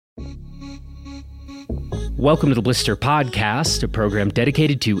Welcome to the Blister Podcast, a program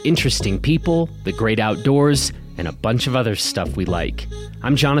dedicated to interesting people, the great outdoors, and a bunch of other stuff we like.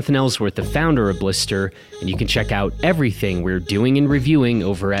 I'm Jonathan Ellsworth, the founder of Blister, and you can check out everything we're doing and reviewing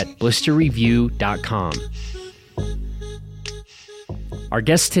over at blisterreview.com. Our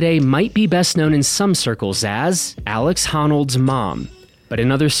guest today might be best known in some circles as Alex Honnold's mom. But in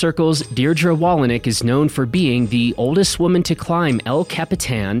other circles, Deirdre Wolinick is known for being the oldest woman to climb El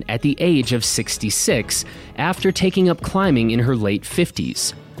Capitan at the age of 66 after taking up climbing in her late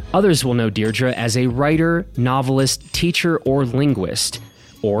 50s. Others will know Deirdre as a writer, novelist, teacher, or linguist,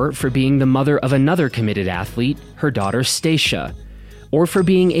 or for being the mother of another committed athlete, her daughter Stacia, or for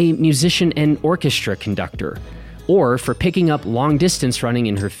being a musician and orchestra conductor, or for picking up long-distance running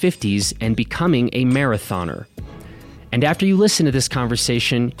in her 50s and becoming a marathoner. And after you listen to this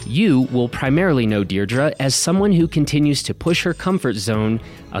conversation, you will primarily know Deirdre as someone who continues to push her comfort zone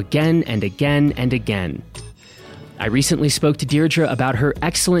again and again and again. I recently spoke to Deirdre about her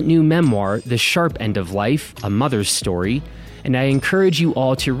excellent new memoir, The Sharp End of Life, A Mother's Story, and I encourage you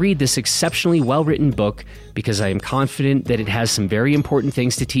all to read this exceptionally well-written book because I am confident that it has some very important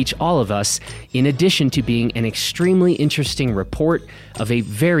things to teach all of us, in addition to being an extremely interesting report of a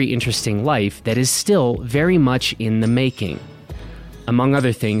very interesting life that is still very much in the making. Among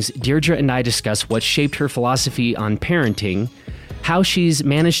other things, Deirdre and I discuss what shaped her philosophy on parenting, how she's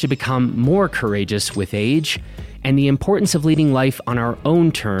managed to become more courageous with age, and the importance of leading life on our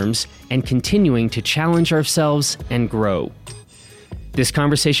own terms and continuing to challenge ourselves and grow. This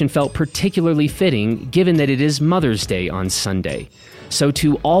conversation felt particularly fitting given that it is Mother's Day on Sunday. So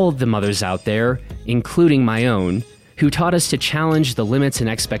to all of the mothers out there, including my own, who taught us to challenge the limits and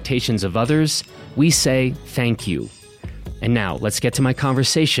expectations of others, we say thank you. And now let's get to my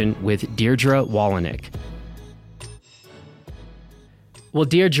conversation with Deirdre Wolinick. Well,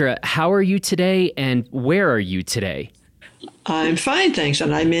 Deirdre, how are you today and where are you today? I'm fine, thanks.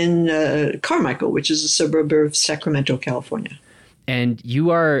 And I'm in Carmichael, which is a suburb of Sacramento, California. And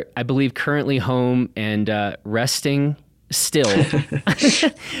you are, I believe, currently home and resting still.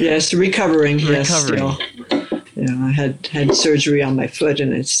 Yes, recovering. Yes, still. I had surgery on my foot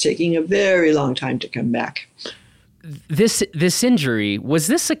and it's taking a very long time to come back. This injury, was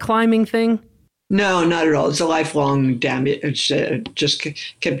this a climbing thing? No, not at all. It's a lifelong damage. It just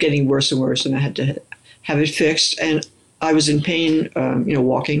kept getting worse and worse, and I had to have it fixed. And I was in pain,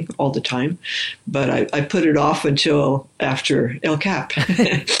 walking all the time, but I put it off until after El Cap.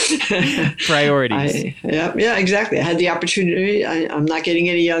 Priorities. Yeah, exactly. I had the opportunity. I'm not getting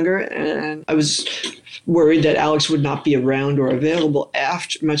any younger, and I was worried that Alex would not be around or available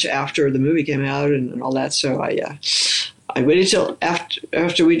much after the movie came out and all that. So I waited till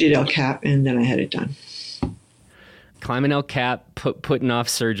after we did El Cap, and then I had it done. Climbing El Cap, putting off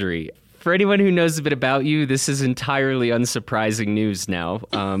surgery. For anyone who knows a bit about you, this is entirely unsurprising news now,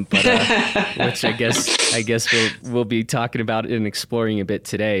 which I guess we'll be talking about and exploring a bit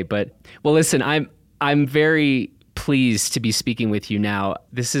today. But well, listen, I'm very pleased to be speaking with you now.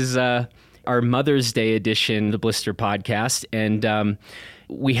 This is our Mother's Day edition, the Blister Podcast, and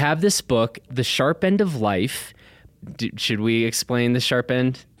we have this book, The Sharp End of Life. Should we explain the sharp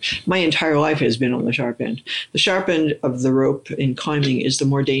end? My entire life has been on the sharp end. The sharp end of the rope in climbing is the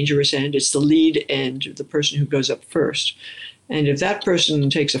more dangerous end. It's the lead end, the person who goes up first. And if that person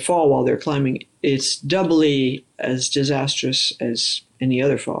takes a fall while they're climbing, it's doubly as disastrous as any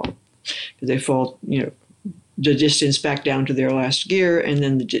other fall. They fall, the distance back down to their last gear, and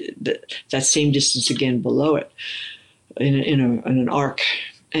then that same distance again below it in an arc.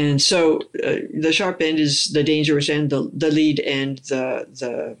 And so the sharp end is the dangerous end, the lead end,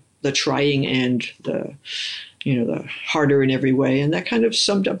 the trying end, the harder in every way. And that kind of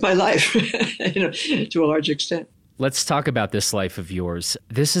summed up my life, to a large extent. Let's talk about this life of yours.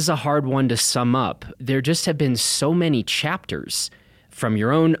 This is a hard one to sum up. There just have been so many chapters, from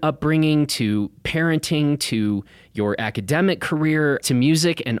your own upbringing to parenting to your academic career to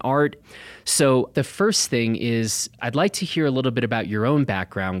music and art. So the first thing is I'd like to hear a little bit about your own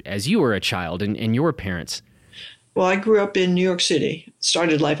background as you were a child and your parents. Well, I grew up in New York City,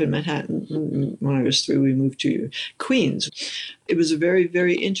 started life in Manhattan. When I was 3, we moved to Queens. It was a very,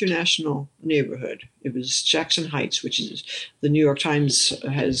 very international neighborhood. It was Jackson Heights, which is the New York Times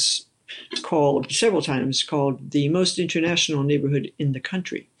has called several times called the most international neighborhood in the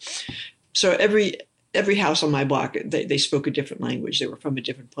country. So every house on my block, they spoke a different language. They were from a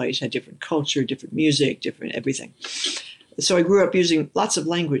different place, had different culture, different music, different everything. So I grew up using lots of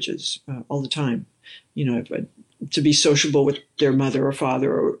languages all the time, to be sociable with their mother or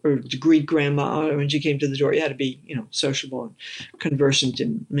father or to greet grandma when she came to the door. You had to be, sociable and conversant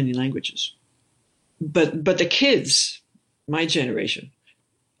in many languages. but the kids, my generation,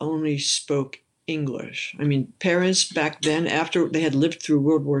 only spoke English. I mean, parents back then, after they had lived through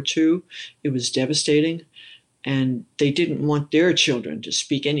World War II, it was devastating, and they didn't want their children to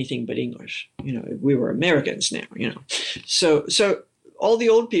speak anything but English. You know, we were Americans now, you know. So all the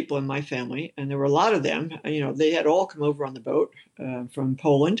old people in my family, and there were a lot of them, you know, they had all come over on the boat from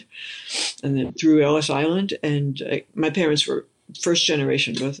Poland and then through Ellis Island. And my parents were first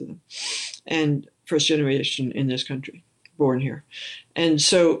generation, both of them, and first generation in this country, born here. And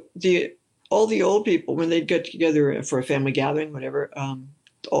so all the old people, when they'd get together for a family gathering, whatever,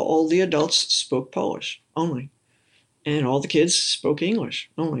 all the adults spoke Polish only. And all the kids spoke English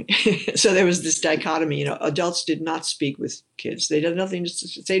only. So there was this dichotomy, you know, adults did not speak with kids. They had nothing to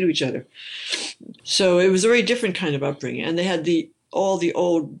say to each other. So it was a very different kind of upbringing. And they had all the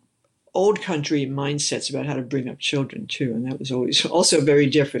old country mindsets about how to bring up children too. And that was always also very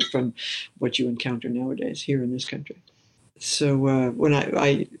different from what you encounter nowadays here in this country. So when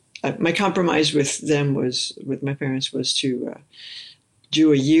my compromise with my parents was to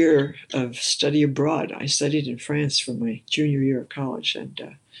do a year of study abroad. I studied in France for my junior year of college,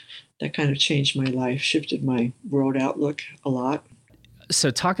 and that kind of changed my life, shifted my world outlook a lot. So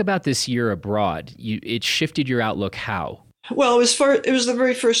talk about this year abroad. It shifted your outlook how? Well, it was the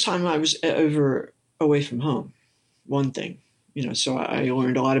very first time I was ever away from home, one thing. You know, so I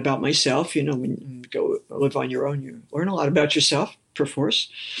learned a lot about myself. You know, when you go live on your own, you learn a lot about yourself, perforce.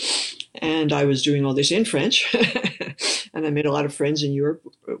 And I was doing all this in French, and I made a lot of friends in Europe,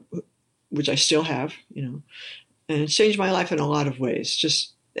 which I still have, you know, and it changed my life in a lot of ways,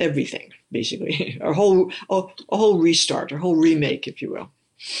 just everything, basically, a whole restart, a whole remake, if you will.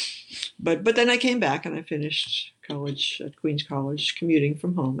 But then I came back and I finished college at Queen's College, commuting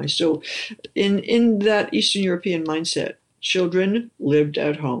from home. I still, in that Eastern European mindset, children lived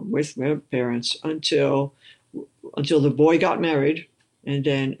at home with their parents until the boy got married. And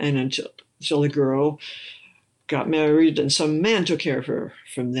until the girl got married and some man took care of her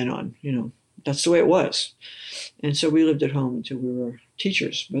from then on, you know, that's the way it was. And so we lived at home until we were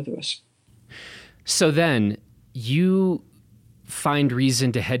teachers, both of us. So then you find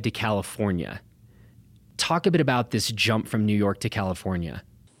reason to head to California. Talk a bit about this jump from New York to California.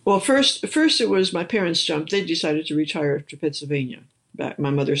 Well, first it was my parents' jump. They decided to retire to Pennsylvania.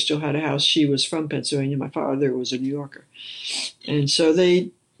 My mother still had a house. She was from Pennsylvania. My father was a New Yorker. And so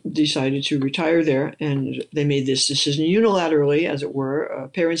they decided to retire there, and they made this decision unilaterally, as it were.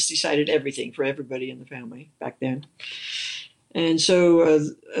 Parents decided everything for everybody in the family back then. And so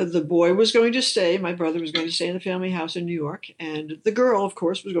the boy was going to stay. My brother was going to stay in the family house in New York. And the girl, of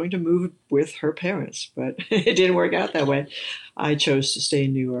course, was going to move with her parents. But it didn't work out that way. I chose to stay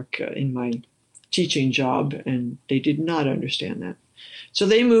in New York in my teaching job, and they did not understand that. So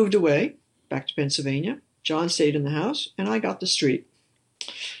they moved away back to Pennsylvania. John stayed in the house, and I got the street.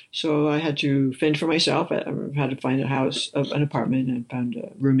 So I had to fend for myself. I had to find an apartment, and found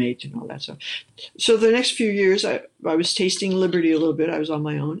a roommate and all that stuff. So the next few years, I was tasting liberty a little bit. I was on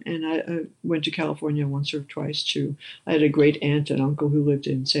my own, and I went to California once or twice too. I had a great aunt and uncle who lived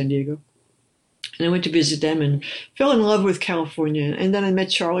in San Diego. And I went to visit them and fell in love with California. And then I met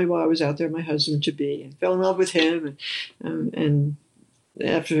Charlie while I was out there, my husband-to-be, and fell in love with him. And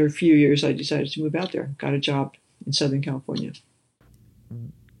after a few years, I decided to move out there. Got a job in Southern California.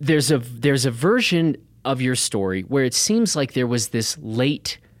 There's a version of your story where it seems like there was this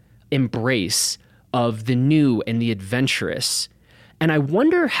late embrace of the new and the adventurous. And I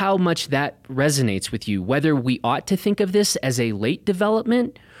wonder how much that resonates with you, whether we ought to think of this as a late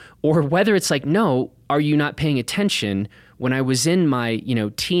development or whether it's like, no, are you not paying attention? When I was in my,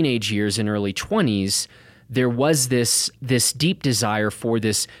 teenage years and early 20s, there was this deep desire for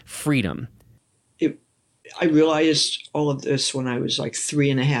this freedom. I realized all of this when I was like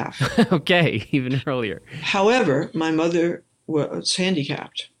 3.5. Okay, even earlier. However, my mother was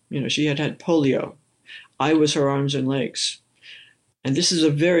handicapped. She had polio. I was her arms and legs. And this is a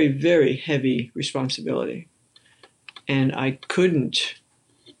very, very heavy responsibility. And I couldn't,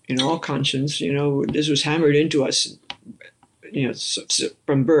 in all conscience, this was hammered into us,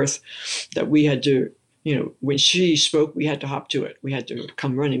 from birth, that we had to, when she spoke, we had to hop to it. We had to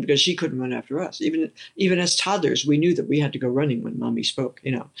come running because she couldn't run after us. Even as toddlers, we knew that we had to go running when mommy spoke,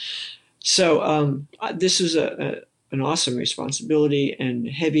 So this was an awesome responsibility and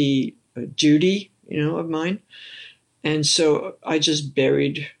heavy duty, of mine. And so I just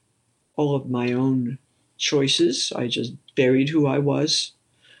buried all of my own choices. I just buried who I was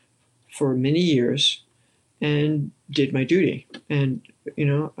for many years and did my duty. And,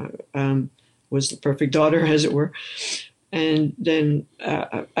 was the perfect daughter, as it were. And then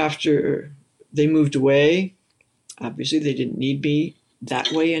after They moved away. Obviously, they didn't need me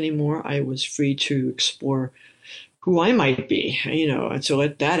that way anymore. I was free to explore who I might be, and to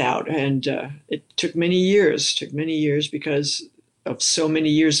let that out. And it took many years, because of so many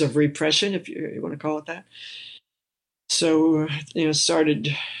years of repression, if you want to call it that. So,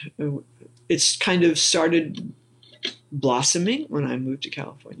 it's kind of started blossoming when I moved to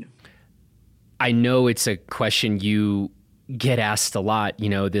California. I know it's a question you get asked a lot,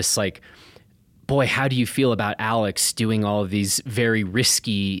 this like, boy, how do you feel about Alex doing all of these very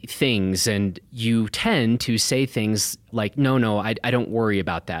risky things? And you tend to say things like, no, I don't worry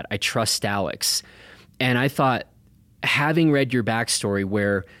about that. I trust Alex. And I thought, having read your backstory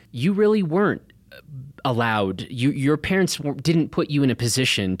where you really weren't allowed, your parents didn't put you in a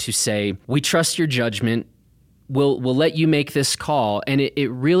position to say, we trust your judgment. We'll let you make this call. And it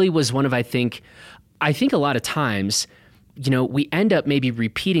really was one of, I think a lot of times, we end up maybe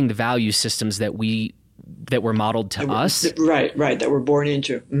repeating the value systems that were modeled to us. Right, that we're born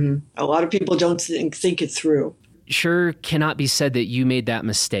into. Mm-hmm. A lot of people don't think it through. Sure cannot be said that you made that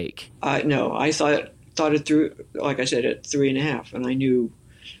mistake. No, I thought it through, like I said, at 3.5, and I knew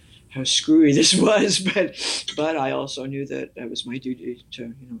how screwy this was, but I also knew that it was my duty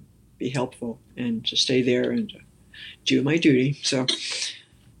to, be helpful and to stay there and do my duty. So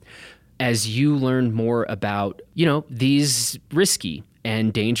as you learned more about, these risky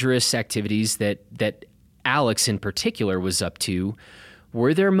and dangerous activities that Alex in particular was up to,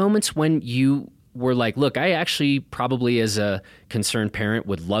 were there moments when you were like, look, I actually probably as a concerned parent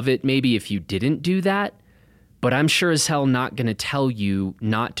would love it maybe if you didn't do that, but I'm sure as hell not going to tell you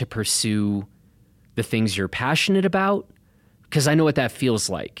not to pursue the things you're passionate about? Because I know what that feels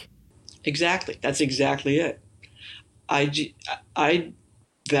like. Exactly. That's exactly it. I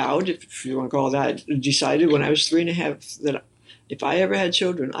vowed, if you want to call it that, decided when I was 3.5 that if I ever had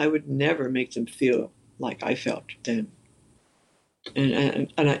children, I would never make them feel like I felt then.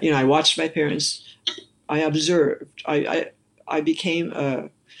 And I watched my parents. I observed. I became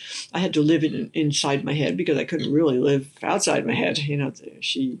I had to live inside my head because I couldn't really live outside my head.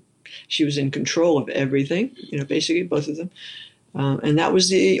 She was in control of everything. Basically both of them, and that was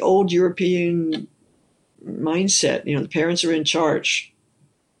the old European mindset. The parents are in charge.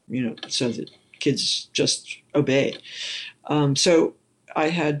 So that kids just obey. So I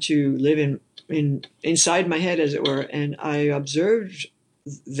had to live inside my head, as it were, and I observed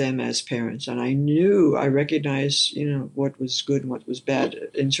them as parents, and I recognized, what was good and what was bad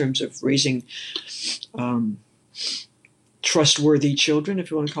in terms of raising trustworthy children, if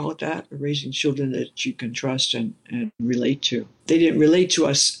you want to call it that, or raising children that you can trust and relate to. They didn't relate to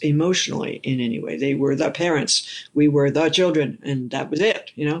us emotionally in any way. They were the parents. We were the children, and that was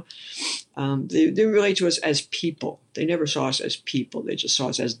it, They didn't relate to us as people. They never saw us as people. They just saw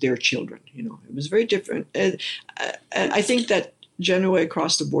us as their children, It was very different. And I think that generally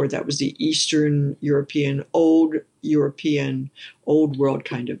across the board, that was the Eastern European, old world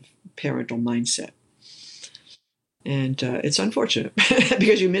kind of parental mindset. And it's unfortunate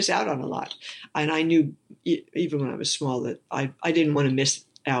because you miss out on a lot. And I knew even when I was small that I didn't want to miss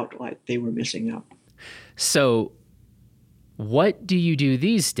out like they were missing out. So what do you do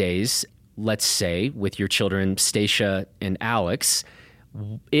these days, let's say, with your children, Stacia and Alex,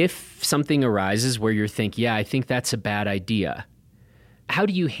 if something arises where you're thinking, I think that's a bad idea? How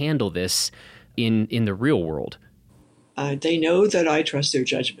do you handle this in the real world? They know that I trust their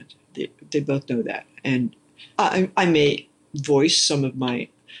judgment. They both know that. And I may voice some of my,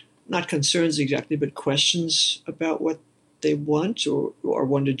 not concerns exactly, but questions about what they want or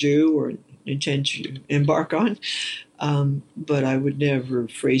want to do or intend to embark on. But I would never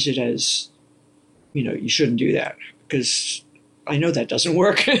phrase it as, you shouldn't do that, because I know that doesn't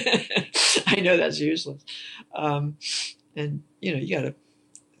work. I know that's useless. And, you got to,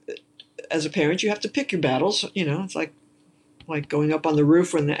 as a parent, you have to pick your battles. It's like going up on the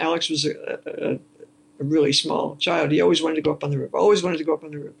roof when Alex was a really small child. He always wanted to go up on the roof.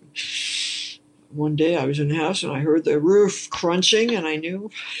 One day I was in the house and I heard the roof crunching and I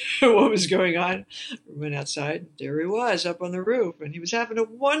knew what was going on. I went outside. There he was up on the roof and he was having a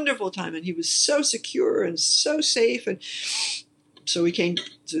wonderful time and he was so secure and so safe. And so we came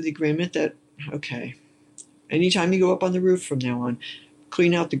to the agreement that, okay, anytime you go up on the roof from now on,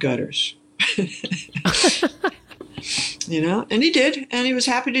 clean out the gutters. And he did, and he was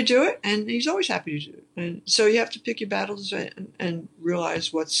happy to do it, and he's always happy to do it. And so you have to pick your battles and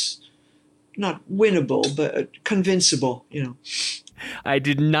realize what's not winnable, but convincible, I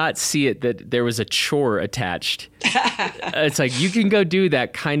did not see it that there was a chore attached. It's like, you can go do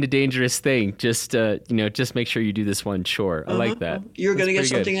that kind of dangerous thing. Just, just make sure you do this one chore. I like that. You're going to get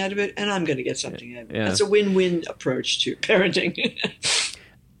something out of it, and I'm going to get something out of it. Yeah. That's a win-win approach to parenting.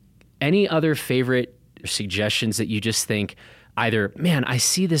 Any other favorite suggestions that you just think either, man, I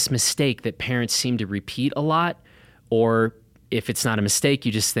see this mistake that parents seem to repeat a lot, or if it's not a mistake,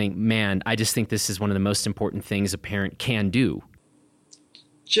 you just think, man, I just think this is one of the most important things a parent can do?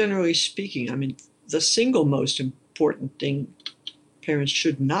 Generally speaking, I mean, the single most important thing parents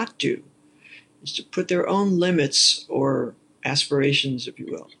should not do is to put their own limits or aspirations, if you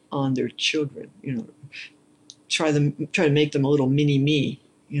will, on their children. Try to make them a little mini me.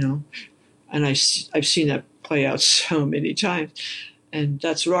 And I've seen that play out so many times, and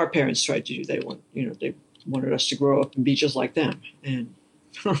that's what our parents tried to do. They wanted us to grow up and be just like them, and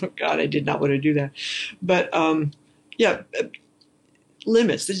oh God, I did not want to do that. But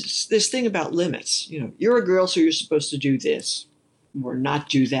limits. This thing about limits. You're a girl, so you're supposed to do this or not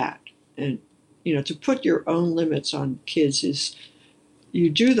do that, and to put your own limits on kids is you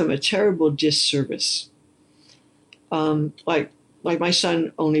do them a terrible disservice. Like my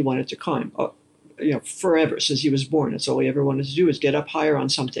son only wanted to climb, forever since he was born. That's all he ever wanted to do, is get up higher on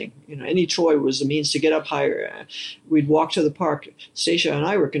something. Any toy was a means to get up higher. We'd walk to the park. Stacia and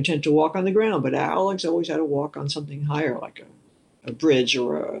I were content to walk on the ground, but Alex always had to walk on something higher, like a bridge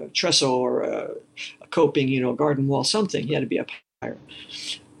or a trestle or a coping, garden wall, something. He had to be up higher.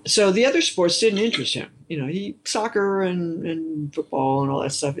 So the other sports didn't interest him. Soccer and football and all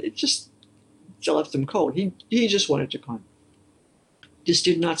that stuff, it just left him cold. He just wanted to climb. This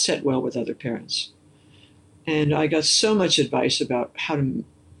did not set well with other parents. And I got so much advice about how to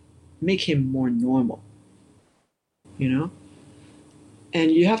make him more normal,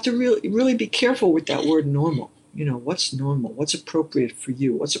 And you have to really be careful with that word normal. What's normal? What's appropriate for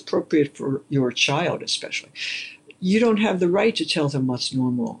you? What's appropriate for your child, especially? You don't have the right to tell them what's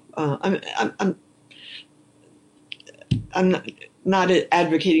normal. I'm not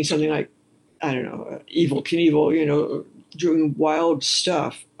advocating something like, I don't know, Evel Knievel, doing wild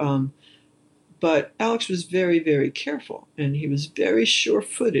stuff. But Alex was very, very careful, and he was very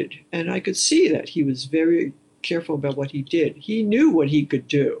sure-footed. And I could see that he was very careful about what he did. He knew what he could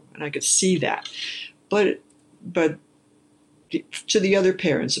do, and I could see that. But to the other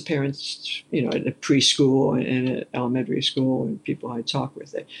parents, the parents, at the preschool and at elementary school and people I talk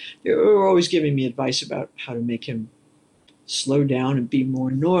with, they were always giving me advice about how to make him slow down and be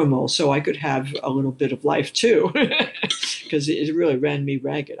more normal so I could have a little bit of life too, because it really ran me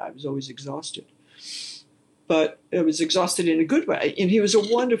ragged. I was always exhausted. But I was exhausted in a good way. And he was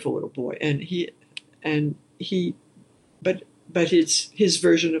a wonderful little boy. But his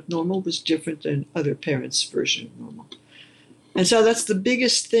version of normal was different than other parents' version of normal. And so that's the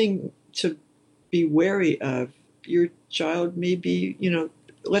biggest thing to be wary of. Your child may be,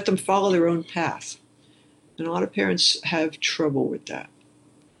 let them follow their own path. And a lot of parents have trouble with that.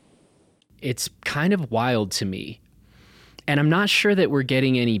 It's kind of wild to me. And I'm not sure that we're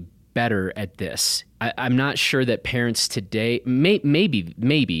getting any better at this. I'm not sure that parents today,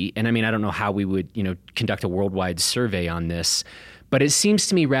 maybe, and I mean, I don't know how we would, conduct a worldwide survey on this, but it seems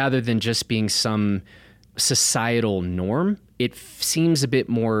to me rather than just being some societal norm, it seems a bit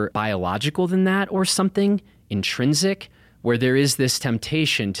more biological than that, or something intrinsic, where there is this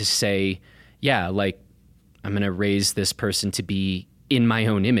temptation to say, yeah, like, I'm going to raise this person to be in my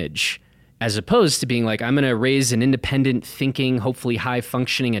own image, as opposed to being like, I'm going to raise an independent thinking, hopefully high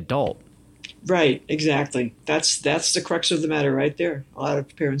functioning adult. Right, exactly. That's the crux of the matter right there. A lot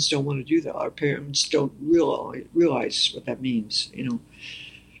of parents don't want to do that. A lot of parents don't realize what that means,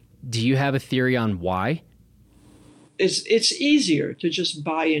 Do you have a theory on why? It's easier to just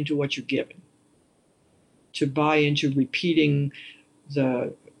buy into what you're given, to buy into repeating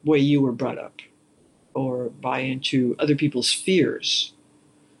the way you were brought up, or buy into other people's fears.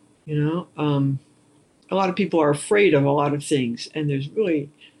 A lot of people are afraid of a lot of things, and there's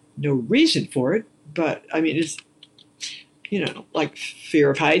really no reason for it. But I mean, it's, like fear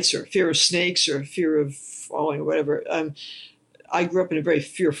of heights or fear of snakes or fear of falling or whatever. I grew up in a very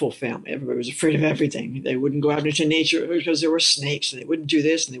fearful family. Everybody was afraid of everything. They wouldn't go out into nature because there were snakes, and they wouldn't do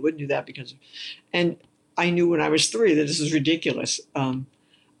this and they wouldn't do that and I knew when I was 3 that this is ridiculous.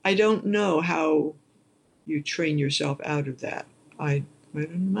 I don't know how you train yourself out of that. I'm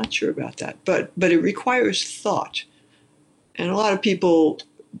not sure about that, but it requires thought, and a lot of people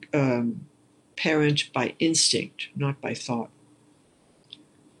parent by instinct, not by thought,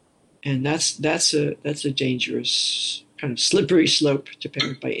 and that's a dangerous kind of slippery slope to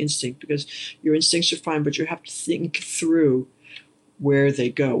parent by instinct, because your instincts are fine, but you have to think through where they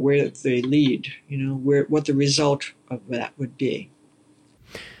go, where they lead, what the result of that would be.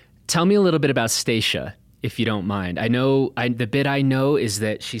 Tell me a little bit about Stacia, if you don't mind. The bit I know is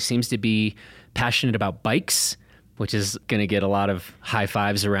that she seems to be passionate about bikes, which is going to get a lot of high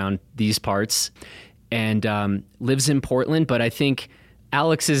fives around these parts, and lives in Portland. But I think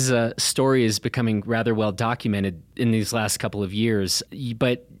Alex's story is becoming rather well documented in these last couple of years.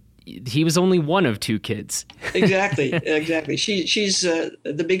 But he was only one of two kids. Exactly. She's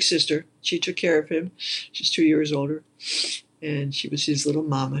the big sister. She took care of him. She's 2 years older, and she was his little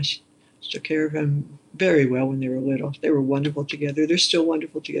mama. She took care of him very well when they were little. They were wonderful together. They're still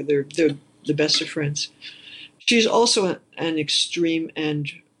wonderful together. They're the best of friends. She's also an extreme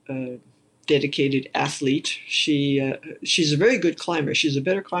and dedicated athlete. She's a very good climber. She's a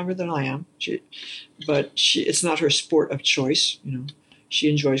better climber than I am. But it's not her sport of choice. She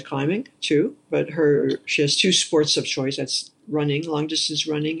enjoys climbing too, but she has two sports of choice. That's running, long distance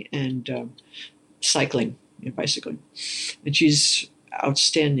running, and cycling, bicycling. And she's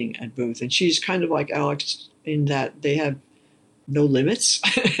outstanding at both. And she's kind of like Alex in that they have no limits,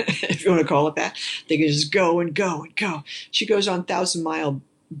 if you want to call it that. They can just go and go and go. She goes on 1,000-mile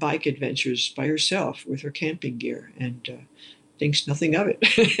bike adventures by herself with her camping gear and thinks nothing of it.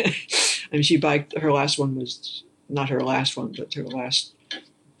 I mean, she biked, her last one was not her last one, but her last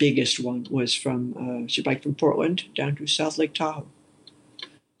biggest one was she biked from Portland down to South Lake Tahoe.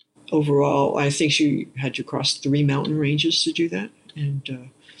 Overall, I think she had to cross 3 mountain ranges to do that, and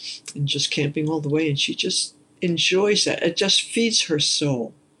just camping all the way. And she just enjoys that. It just feeds her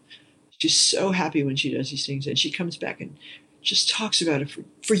soul. She's so happy when she does these things, and she comes back and just talks about it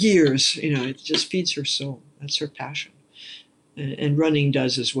for years. It just feeds her soul. That's her passion, and running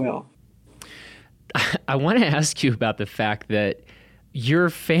does as well. I want to ask you about the fact that your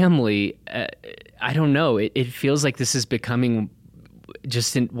family, I don't know, it feels like this is becoming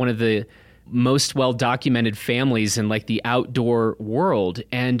just one of the most well-documented families in like the outdoor world.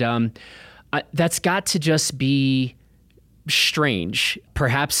 And that's got to just be strange,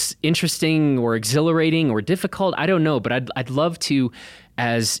 perhaps interesting or exhilarating or difficult. I don't know, but I'd love to,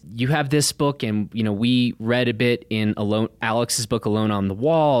 as you have this book, and we read a bit in Alex's book Alone on the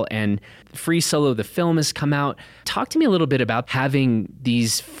Wall, and Free Solo the film has come out. Talk to me a little bit about having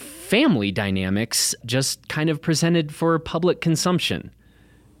these family dynamics just kind of presented for public consumption.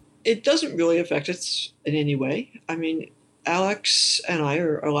 It doesn't really affect us in any way. I mean, Alex and I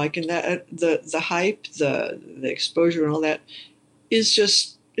are alike in that the hype, the exposure and all that it's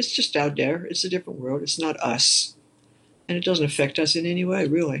just out there. It's a different world. It's not us. And it doesn't affect us in any way,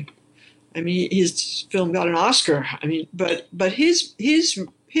 really. I mean, his film got an Oscar. I mean, but his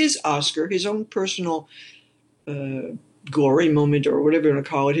Oscar, his own personal glory moment, or whatever you want to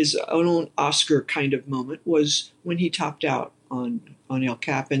call it, his own Oscar kind of moment, was when he topped out on El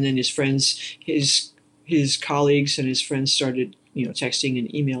Cap, and then his friends, his colleagues and his friends started, texting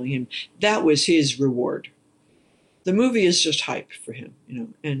and emailing him. That was his reward. The movie is just hype for him,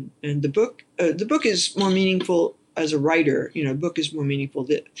 and the book is more meaningful as a writer. A book is more meaningful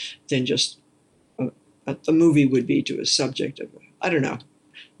than just a movie would be to a subject of, I don't know,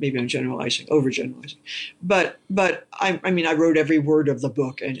 maybe I'm overgeneralizing, but I mean, I wrote every word of the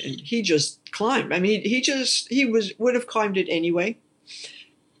book, and he just climbed. I mean, he would have climbed it anyway.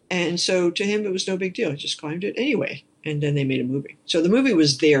 And so to him, it was no big deal. He just climbed it anyway. And then they made a movie. So the movie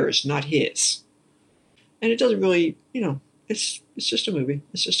was theirs, not his. And it doesn't really, it's just a movie.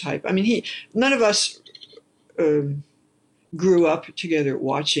 It's just hype. I mean, none of us grew up together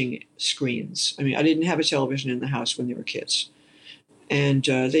watching screens. I mean, I didn't have a television in the house when they were kids. And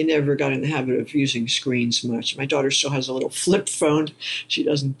they never got in the habit of using screens much. My daughter still has a little flip phone. She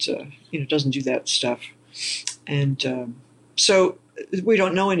doesn't do that stuff. And so we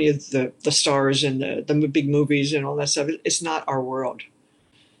don't know any of the stars and the big movies and all that stuff. It's not our world.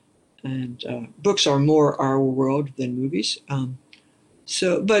 And books are more our world than movies.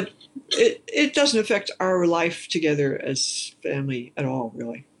 But it doesn't affect our life together as family at all,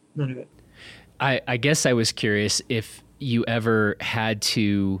 really. None of it. I guess I was curious if you ever had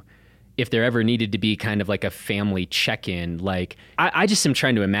to, if there ever needed to be kind of like a family check-in. Like, I just am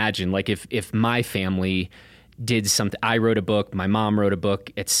trying to imagine, like, if my family did something, I wrote a book, my mom wrote a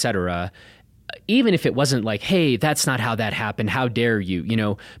book, etc. Even if it wasn't like, hey, that's not how that happened, how dare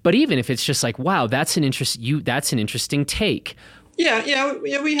you, but even if it's just like, wow, that's an interesting take. Yeah,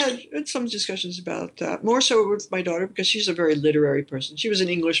 we had some discussions about that, more so with my daughter, because she's a very literary person. She was an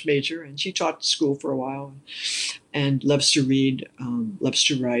English major, and she taught school for a while, and loves to read, loves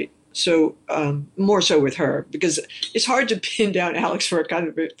to write. So more so with her, because it's hard to pin down Alex for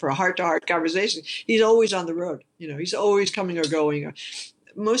a heart-to-heart conversation. He's always on the road. He's always coming or going.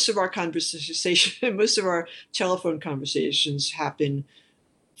 Most of our conversation, most of our telephone conversations happen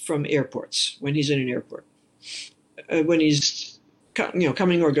from airports when he's in an airport. When he's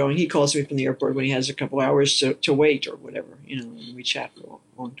coming or going, he calls me from the airport when he has a couple hours to wait or whatever. And we chat for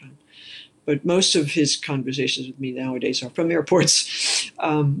a long time. But most of his conversations with me nowadays are from airports,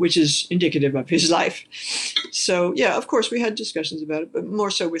 which is indicative of his life. So, yeah, of course, we had discussions about it, but more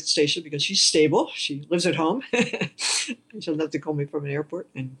so with Stacia because she's stable. She lives at home. She doesn't have to call me from an airport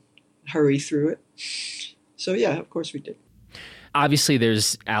and hurry through it. So, yeah, of course we did. Obviously,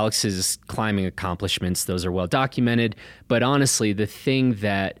 there's Alex's climbing accomplishments. Those are well documented. But honestly, the thing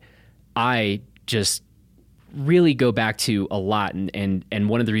that I just really go back to a lot, and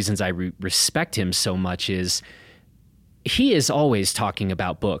one of the reasons I respect him so much is he is always talking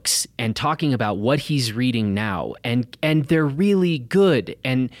about books and talking about what he's reading now, and they're really good.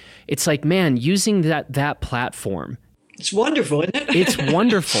 And it's like, man, using that platform, it's wonderful, isn't it? It's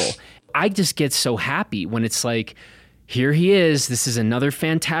wonderful. I just get so happy when it's like, here he is. This is another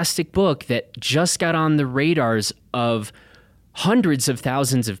fantastic book that just got on the radars of hundreds of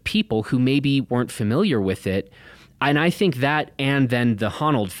thousands of people who maybe weren't familiar with it. And I think that, and then the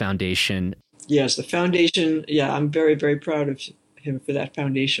Honnold Foundation. Yes, the foundation. Yeah, I'm very, very proud of him for that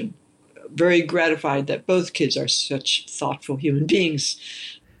foundation. Very gratified that both kids are such thoughtful human beings.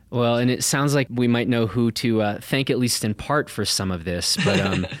 Well, and it sounds like we might know who to thank, at least in part, for some of this.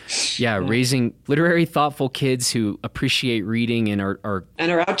 But yeah, raising literary, thoughtful kids who appreciate reading and are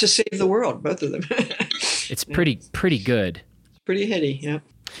out to save the world, both of them. It's pretty good. Pretty heady, yeah.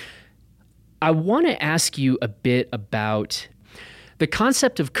 I want to ask you a bit about the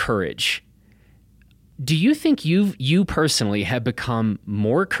concept of courage. Do you think you personally have become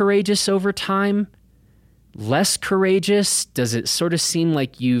more courageous over time? Less courageous? Does it sort of seem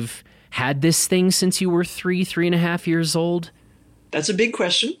like you've had this thing since you were 3.5 years old? That's a big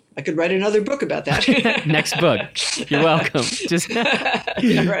question. I could write another book about that. Next book. You're welcome.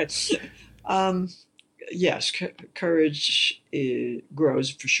 Yeah, right. Yes, courage grows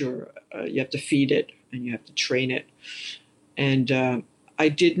for sure. You have to feed it and you have to train it. And I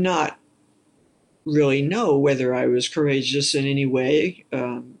did not really know whether I was courageous in any way.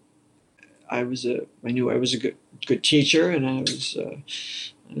 I knew I was a good teacher, and I was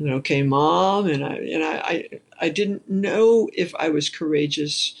an okay mom, and I didn't know if I was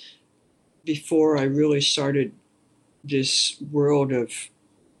courageous before I really started this world of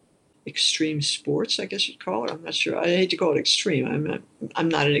extreme sports, I guess you'd call it. I'm not sure. I hate to call it extreme. I'm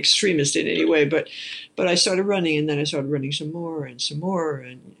not an extremist in any way, but I started running, and then I started running some more,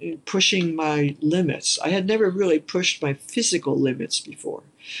 and pushing my limits. I had never really pushed my physical limits before.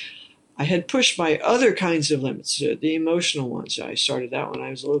 I had pushed my other kinds of limits, the emotional ones. I started that when I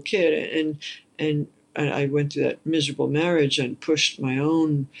was a little kid, and I went through that miserable marriage and pushed my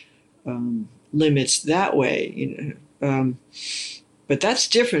own limits that way. But that's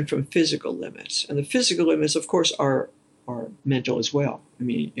different from physical limits. And the physical limits, of course, are mental as well. I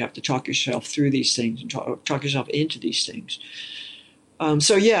mean, you have to talk yourself through these things and talk yourself into these things.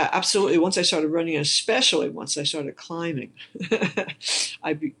 So yeah, absolutely. Once I started running, and especially once I started climbing,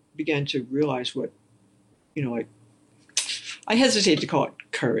 I began to realize what, I hesitate to call it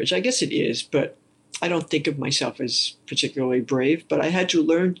courage. I guess it is, but I don't think of myself as particularly brave. But I had to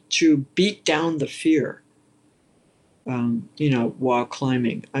learn to beat down the fear, while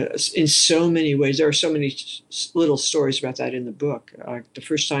climbing. In so many ways, there are so many little stories about that in the book. The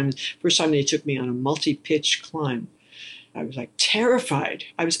first time they took me on a multi-pitch climb, I was like terrified.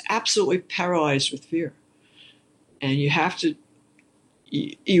 I was absolutely paralyzed with fear. And you have to,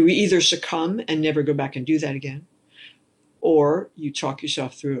 you either succumb and never go back and do that again, or you talk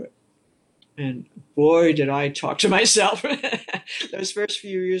yourself through it. And boy, did I talk to myself. Those first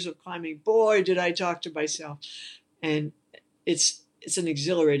few years of climbing, boy, did I talk to myself. And it's an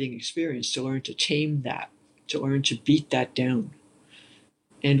exhilarating experience to learn to tame that, to learn to beat that down.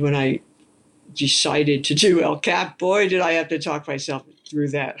 And when I decided to do El Cap, boy, did I have to talk myself through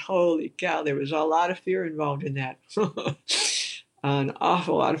that. Holy cow, there was a lot of fear involved in that. An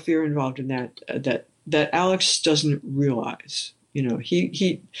awful lot of fear involved in that Alex doesn't realize.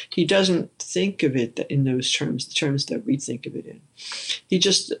 He doesn't think of it in those terms, the terms that we think of it in. He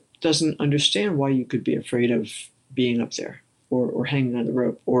just doesn't understand why you could be afraid of being up there, or hanging on the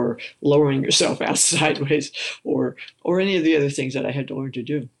rope, or lowering yourself out sideways, or any of the other things that I had to learn to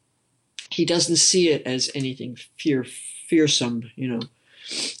do. He doesn't see it as anything fearsome,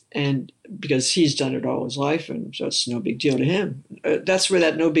 and because he's done it all his life, and so it's no big deal to him. That's where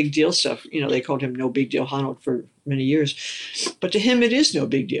that no big deal stuff, they called him No Big Deal Honnold for many years, but to him it is no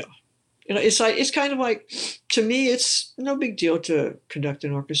big deal. It's kind of like, to me, it's no big deal to conduct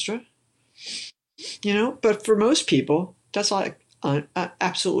an orchestra, but for most people, that's like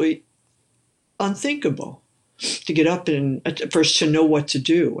absolutely unthinkable to get up and first to know what to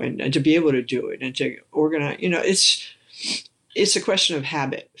do and to be able to do it and to organize. It's a question of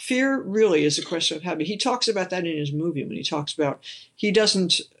habit. Fear really is a question of habit. He talks about that in his movie when he talks about, he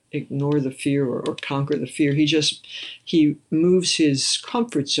doesn't ignore the fear or conquer the fear. He moves his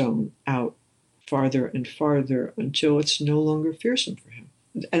comfort zone out farther and farther until it's no longer fearsome for him.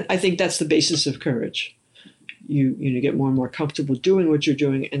 And I think that's the basis of courage. You get more and more comfortable doing what you're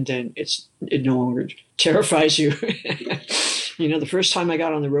doing, and then it no longer terrifies you. The first time I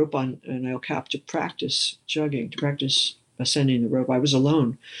got on the rope on an El Cap to practice jugging, to practice ascending the rope, I was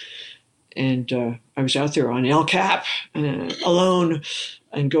alone. And I was out there on El Cap alone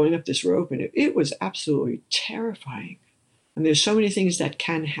and going up this rope, and it was absolutely terrifying. And there's so many things that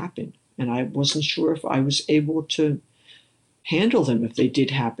can happen, and I wasn't sure if I was able to handle them if they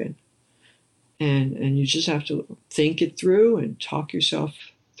did happen. And you just have to think it through and talk yourself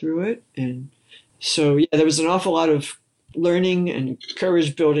through it. And so, there was an awful lot of learning and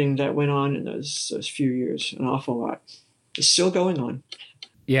courage building that went on in those few years, an awful lot. It's still going on.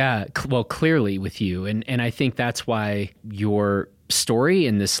 Yeah, well, clearly with you. And I think that's why your story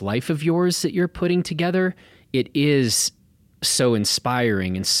and this life of yours that you're putting together, it is so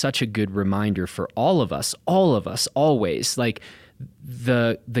inspiring and such a good reminder for all of us, always. Like,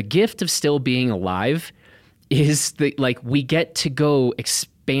 the gift of still being alive is we get to go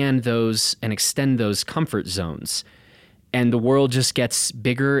expand those and extend those comfort zones, and the world just gets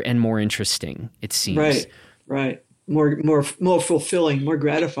bigger and more interesting, it seems. Right. More fulfilling, more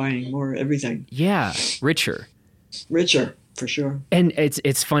gratifying, more everything. Yeah, richer, for sure. And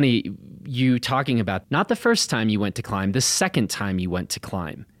it's funny, you talking about not the first time you went to climb, the second time you went to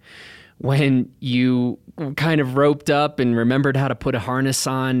climb, when you kind of roped up and remembered how to put a harness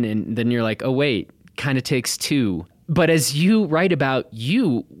on, and then you're like, oh wait, kind of takes two. But as you write about,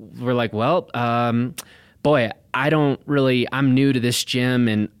 you were like, well, boy, I'm new to this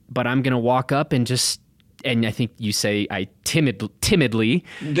gym, but I'm going to walk up and I think you say I timidly.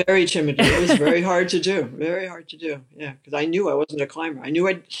 Very timidly. It was very hard to do. Yeah, because I knew I wasn't a climber. I knew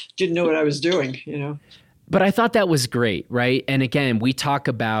I didn't know what I was doing, But I thought that was great, right? And again, we talk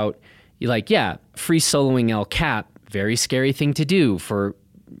about, free soloing El Cap, very scary thing to do for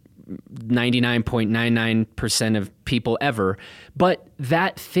 99.99% of people ever. But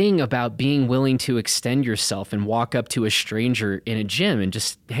that thing about being willing to extend yourself and walk up to a stranger in a gym and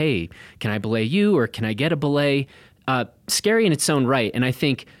just, hey, can I belay you, or can I get a belay? Scary in its own right. And I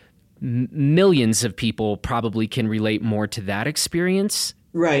think millions of people probably can relate more to that experience.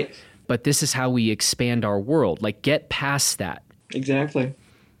 Right. But this is how we expand our world. Get past that. Exactly.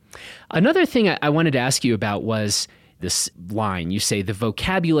 Another thing I wanted to ask you about was this line. You say the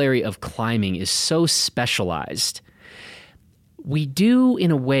vocabulary of climbing is so specialized. We do,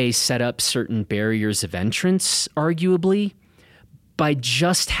 in a way, set up certain barriers of entrance, arguably, by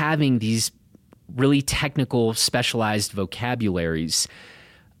just having these really technical, specialized vocabularies.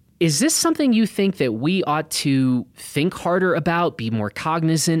 Is this something you think that we ought to think harder about, be more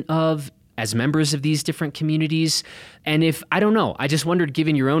cognizant of as members of these different communities? And I don't know, I just wondered,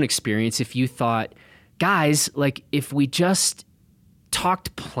 given your own experience, if you thought, guys, if we just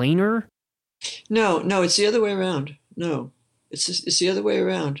talked plainer? No, it's the other way around. No, it's the other way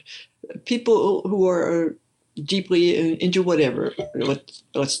around. People who are deeply into whatever,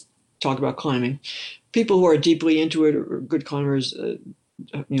 let's talk about climbing. People who are deeply into it, or good climbers,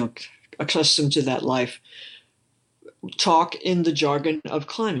 accustomed to that life, talk in the jargon of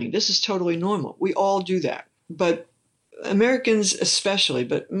climbing. This is totally normal. We all do that. But Americans especially,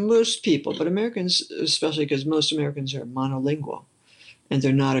 but most people, but Americans especially, because most Americans are monolingual and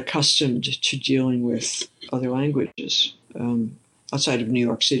they're not accustomed to dealing with other languages, outside of New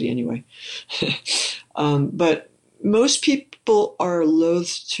York City anyway. But most people are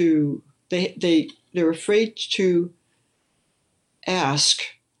loath to, they're afraid to ask,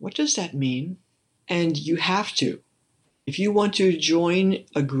 what does that mean? And you have to. If you want to join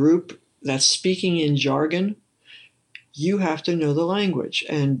a group that's speaking in jargon, you have to know the language.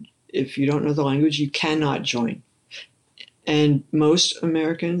 And if you don't know the language, you cannot join. And most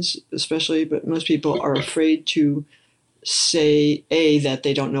Americans, especially, but most people are afraid to say, A, that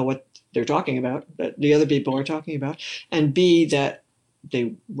they don't know what they're talking about, that the other people are talking about, and B, that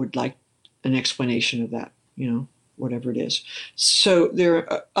they would like an explanation of that, whatever it is. So they're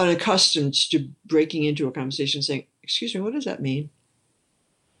unaccustomed to breaking into a conversation saying, excuse me, what does that mean?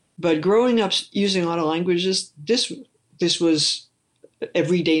 But growing up using a lot of languages, this was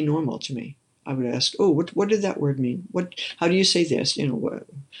everyday normal to me. I would ask, oh, what did that word mean? How do you say this?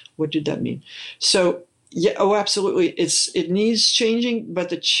 What did that mean? So yeah, oh, absolutely. It needs changing, but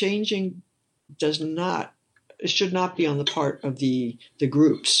the changing it should not be on the part of the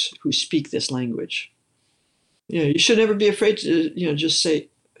groups who speak this language. You should never be afraid to, just say,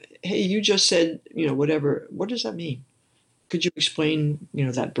 hey, you just said, whatever. What does that mean? Could you explain,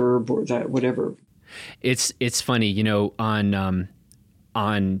 that verb or that whatever? It's funny,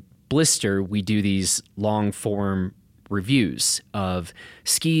 on Blister, we do these long form reviews of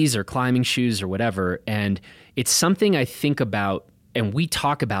skis or climbing shoes or whatever. And it's something I think about and we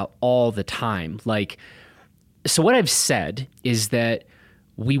talk about all the time. So what I've said is that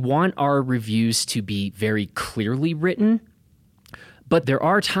we want our reviews to be very clearly written, but there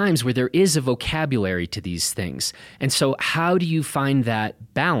are times where there is a vocabulary to these things. And so how do you find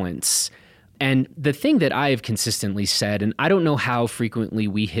that balance? And the thing that I have consistently said, and I don't know how frequently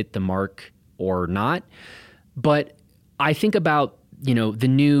we hit the mark or not, but I think about, the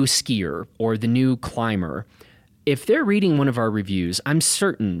new skier or the new climber. If they're reading one of our reviews, I'm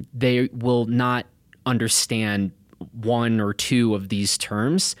certain they will not understand one or two of these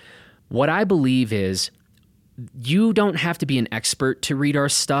terms. What I believe is you don't have to be an expert to read our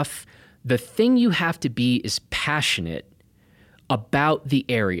stuff. The thing you have to be is passionate about the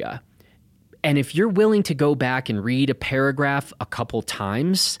area. And if you're willing to go back and read a paragraph a couple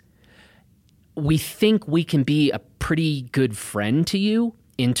times, we think we can be a pretty good friend to you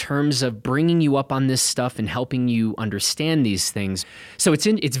in terms of bringing you up on this stuff and helping you understand these things. So it's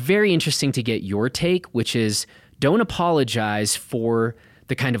very interesting to get your take, which is don't apologize for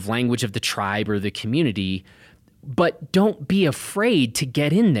the kind of language of the tribe or the community, but don't be afraid to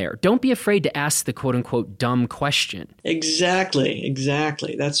get in there. Don't be afraid to ask the quote unquote dumb question. Exactly.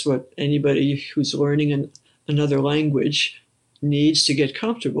 That's what anybody who's learning another language needs to get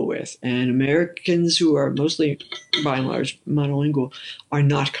comfortable with. And Americans who are mostly, by and large, monolingual are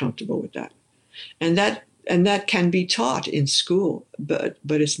not comfortable with that. And that can be taught in school, but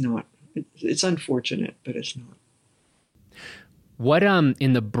it's not. It's unfortunate, but it's not. What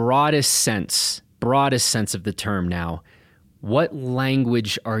in the broadest sense of the term now, what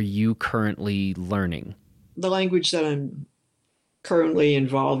language are you currently learning? The language that I'm currently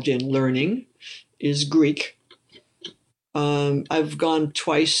involved in learning is Greek. I've gone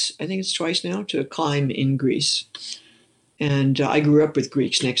twice, I think it's twice now, to climb in Greece. And I grew up with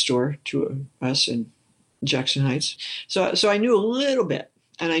Greeks next door to us in Jackson Heights. So I knew a little bit,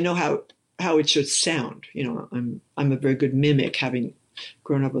 and I know how it should sound. I'm a very good mimic, having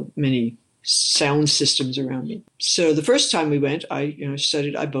grown up with many sound systems around me. So the first time we went, I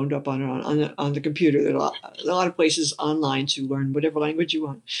studied. I boned up on the computer. There are a lot of places online to learn whatever language you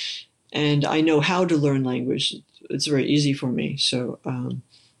want, and I know how to learn language. It's very easy for me. So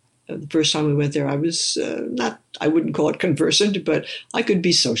the first time we went there, I was I wouldn't call it conversant, but I could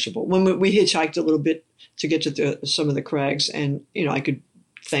be sociable. When we hitchhiked a little bit to get to some of the crags, and I could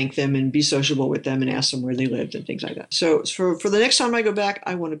thank them and be sociable with them and ask them where they lived and things like that. So for the next time I go back,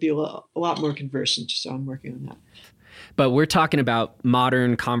 I want to be a lot more conversant. So I'm working on that. But we're talking about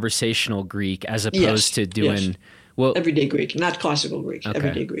modern conversational Greek as opposed to doing... Yes. Well, everyday Greek, not classical Greek. Okay.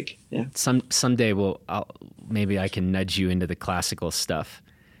 Everyday Greek. Yeah. Someday maybe I can nudge you into the classical stuff.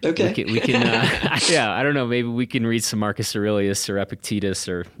 Okay. We can yeah. I don't know. Maybe we can read some Marcus Aurelius or Epictetus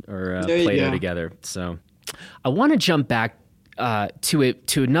or Plato together. So I want to jump back to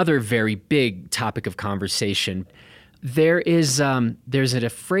another very big topic of conversation. There's a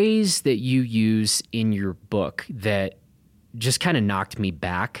phrase that you use in your book that just kind of knocked me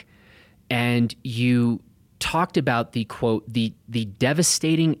back, and you talked about the quote, the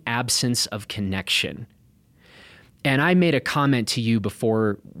devastating absence of connection. And I made a comment to you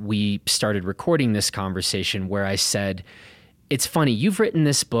before we started recording this conversation where I said, it's funny, you've written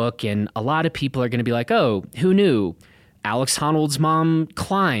this book and a lot of people are going to be like, oh, who knew? Alex Honnold's mom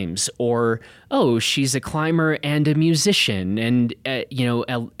climbs, or, oh, she's a climber and a musician and,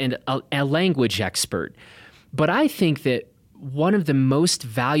 a language expert. But I think that one of the most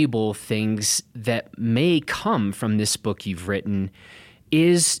valuable things that may come from this book you've written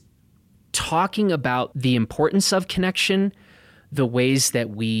is talking about the importance of connection, the ways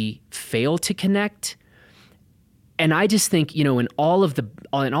that we fail to connect. And I just think, in all of the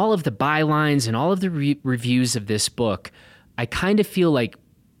bylines and all of the reviews of this book, I kind of feel like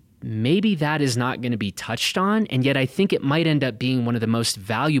maybe that is not going to be touched on. And yet I think it might end up being one of the most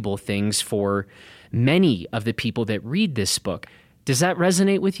valuable things for many of the people that read this book. Does that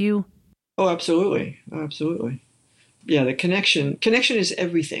resonate with you? Oh, absolutely. Absolutely. Yeah, the connection is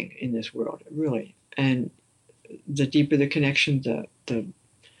everything in this world, really. And the deeper the connection, the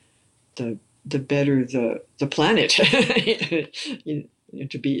better the planet,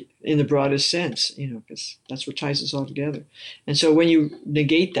 to be in the broadest sense, because that's what ties us all together. And so when you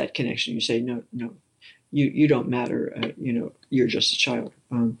negate that connection, you say, no, you don't matter, you're just a child.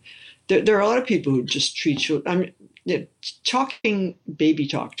 There are a lot of people who just treat children, talking baby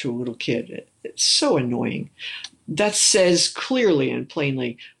talk to a little kid, it's so annoying. That says clearly and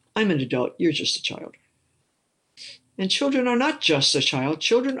plainly, I'm an adult, you're just a child. And children are not just a child.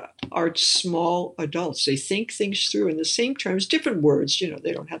 Children are small adults. They think things through in the same terms, different words.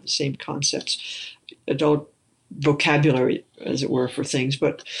 They don't have the same concepts, adult vocabulary, as it were, for things.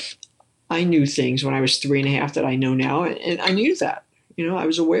 But I knew things when I was 3.5 that I know now, and I knew that. I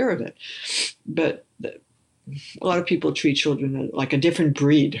was aware of it. But a lot of people treat children like a different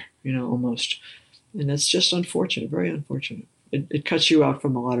breed, almost. And that's just unfortunate, very unfortunate. It cuts you out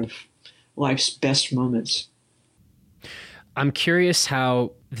from a lot of life's best moments. I'm curious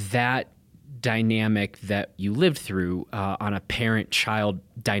how that dynamic that you lived through on a parent-child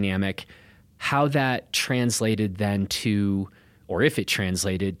dynamic, how that translated then to, or if it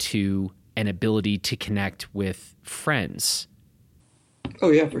translated to, an ability to connect with friends.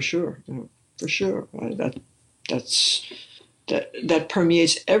 Oh yeah, for sure, for sure. That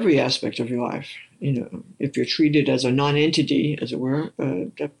permeates every aspect of your life. If you're treated as a non-entity, as it were,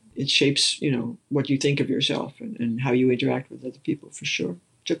 it shapes, what you think of yourself and how you interact with other people, for sure.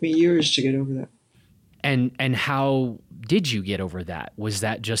 It took me years to get over that. And how did you get over that? Was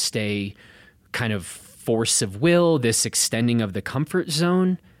that just a kind of force of will, this extending of the comfort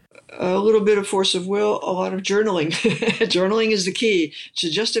zone? A little bit of force of will, a lot of journaling. Journaling is the key to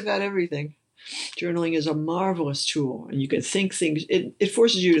just about everything. Journaling is a marvelous tool, and you can think things, it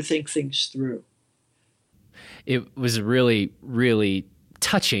forces you to think things through. It was a really, really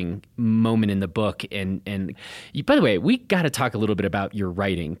touching moment in the book. And by the way, we got to talk a little bit about your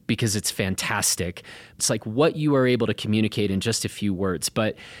writing, because it's fantastic. It's like what you are able to communicate in just a few words.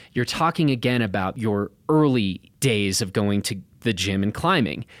 But you're talking again about your early days of going to the gym and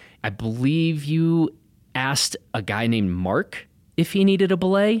climbing. I believe you asked a guy named Mark if he needed a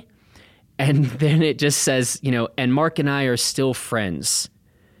belay. And then it just says, and Mark and I are still friends.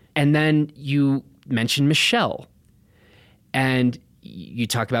 And then you mentioned Michelle. And you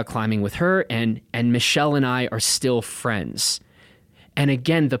talk about climbing with her, and Michelle and I are still friends. And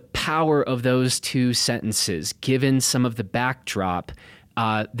again, the power of those two sentences, given some of the backdrop,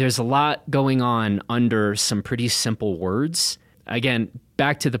 there's a lot going on under some pretty simple words. Again,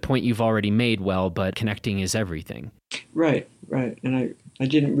 back to the point you've already made, but connecting is everything. Right. And I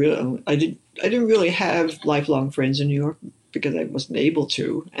didn't really have lifelong friends in New York, because I wasn't able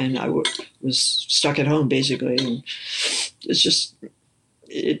to, and I was stuck at home basically. And it's just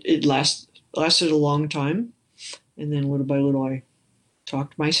it lasted a long time, and then little by little I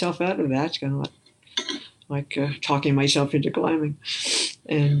talked myself out of that. It's kind of like talking myself into climbing.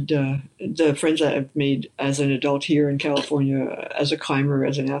 And the friends that I've made as an adult here in California, as a climber,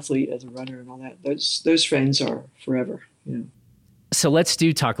 as an athlete, as a runner, and all that, those friends are forever. So let's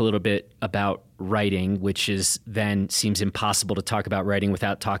talk a little bit about writing, which is then seems impossible to talk about writing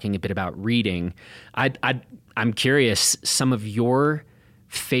without talking a bit about reading. I'm curious, some of your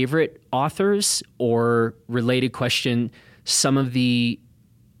favorite authors, or related question, some of the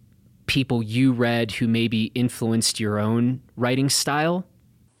people you read who maybe influenced your own writing style?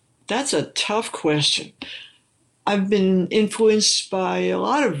 That's a tough question. I've been influenced by a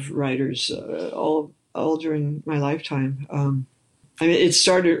lot of writers all during my lifetime. It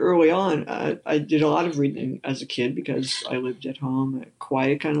started early on. I did a lot of reading as a kid because I lived at home, a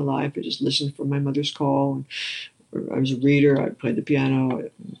quiet kind of life. I just listened for my mother's call. I was a reader. I played the piano.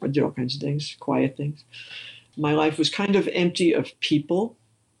 I did all kinds of things, quiet things. My life was kind of empty of people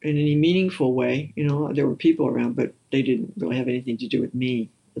in any meaningful way. There were people around, but they didn't really have anything to do with me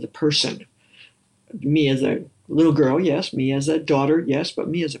as a person. Me as a little girl, yes. Me as a daughter, yes. But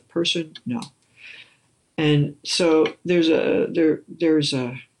me as a person, no. And so there's a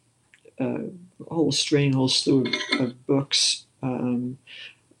whole slew of books.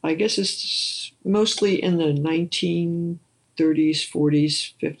 I guess it's mostly in the 1930s,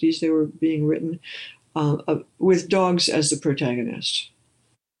 40s, 50s they were being written, with dogs as the protagonist.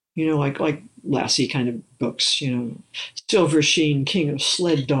 Like Lassie kind of books. Silver Sheen, King of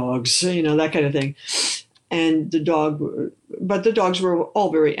Sled Dogs. That kind of thing. and but the dogs were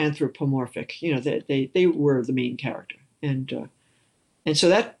all very anthropomorphic. They were the main character, and so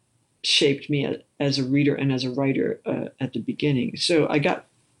that shaped me as a reader and as a writer at the beginning. So I got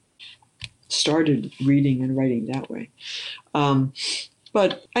started reading and writing that way.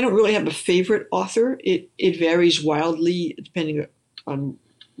 But I don't really have a favorite author. It varies wildly depending on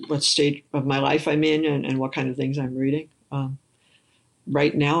what state of my life I'm in and what kind of things I'm reading.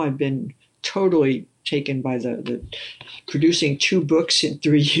 Right now, I've been totally taken by the producing 2 books in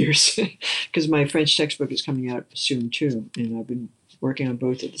 3 years because my French textbook is coming out soon too, and I've been working on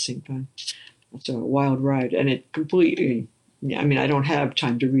both at the same time. It's a wild ride, and it completely. I mean, I don't have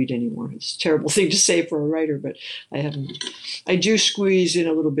time to read anymore. It's a terrible thing to say for a writer, but I do squeeze in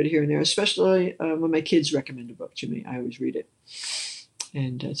a little bit here and there, especially when my kids recommend a book to me. I always read it.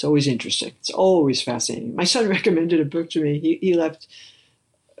 And it's always interesting. It's always fascinating. My son recommended a book to me. He left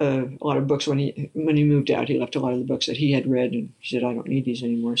a lot of books when he moved out. He left a lot of the books that he had read, and he said, I don't need these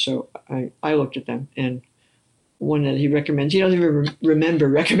anymore. So I looked at them, and one that he recommends, he doesn't even remember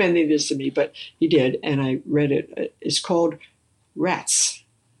recommending this to me, but he did, and I read it. It's called Rats.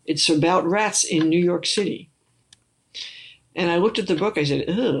 It's about rats in New York City. And I looked at the book. I said,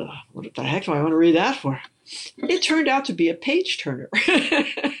 ugh, what the heck do I want to read that for? It turned out to be a page turner.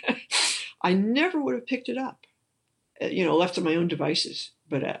 I never would have picked it up, left to my own devices.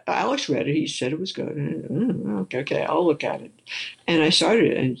 But Alex read it. He said it was good. And okay, I'll look at it. And I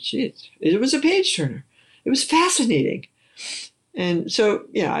started it, and it was a page turner. It was fascinating. And so,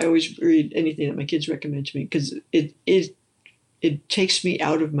 yeah, I always read anything that my kids recommend to me because it takes me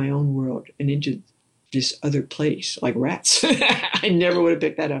out of my own world and into this other place, like Rats. I never would have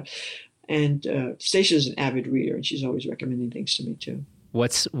picked that up. And Stacia's an avid reader, and she's always recommending things to me too.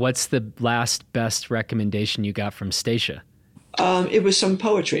 What's the last best recommendation you got from Stacia? It was some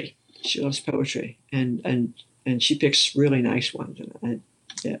poetry. She loves poetry, and she picks really nice ones.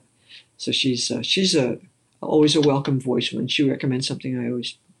 Yeah, so she's always a welcome voice. When she recommends something, I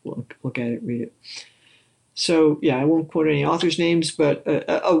always look at it, read it. So, yeah, I won't quote any authors' names, but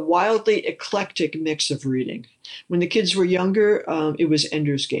a wildly eclectic mix of reading. When the kids were younger, it was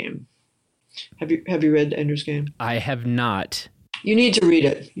Ender's Game. Have you read Ender's Game? I have not. You need to read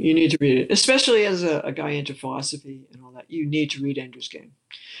it. You need to read it, especially as a guy into philosophy and all that. You need to read Ender's Game.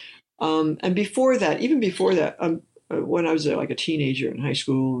 And even before that, when I was like a teenager in high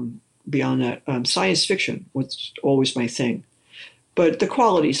school and beyond that, science fiction was always my thing. But the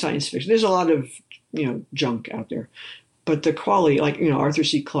quality science fiction, there's a lot of junk out there, but the quality, like Arthur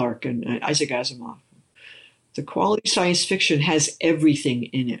C. Clarke and Isaac Asimov, the quality science fiction has everything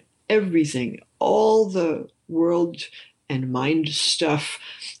in it. Everything, all the world and mind stuff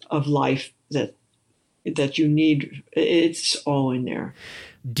of life that you need, it's all in there.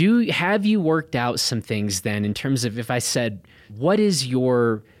 Have you worked out some things then in terms of, if I said, what is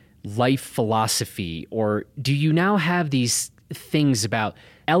your life philosophy, or do you now have these things about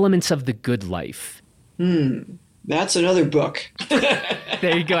elements of the good life? That's another book.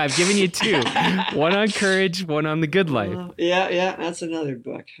 There you go. I've given you 2. One on courage, one on the good life. Yeah, that's another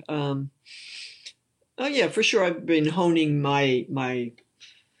book. Oh yeah, for sure. I've been honing my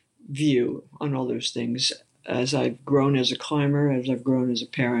view on all those things as I've grown as a climber, as I've grown as a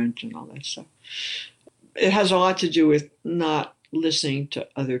parent, and all that stuff. It has a lot to do with not listening to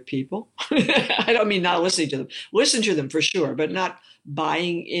other people. I don't mean not listening to them. Listen to them for sure, but not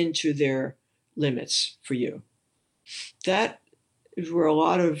buying into their limits for you. That is where a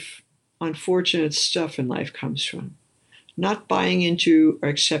lot of unfortunate stuff in life comes from. Not buying into or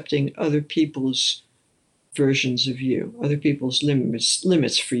accepting other people's versions of you, other people's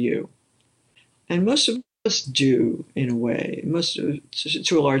limits for you. And most of us do, in a way.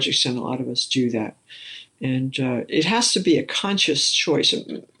 To a large extent, a lot of us do that. And it has to be a conscious choice.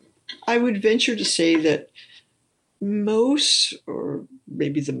 I would venture to say that most, or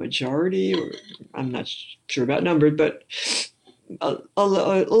maybe the majority, or I'm not sure about numbers, but a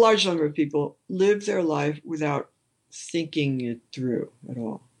large number of people live their life without thinking it through at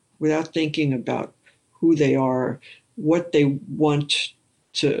all, without thinking about who they are, what they want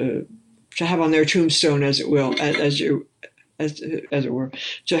to have on their tombstone, as it were,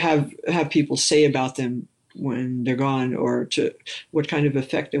 to have people say about them when they're gone, or to what kind of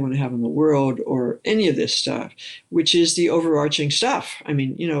effect they want to have on the world, or any of this stuff, which is the overarching stuff. I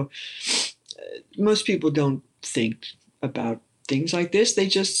mean, most people don't think about things like this. They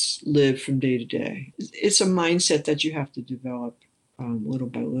just live from day to day. It's a mindset that you have to develop little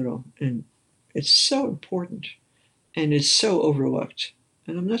by little. And it's so important, and it's so overlooked.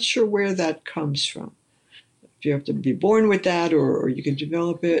 And I'm not sure where that comes from. If you have to be born with that, or you can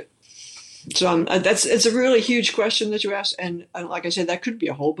develop it, So it's a really huge question that you asked, and like I said, that could be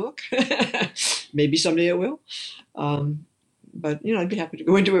a whole book. Maybe someday it will. But I'd be happy to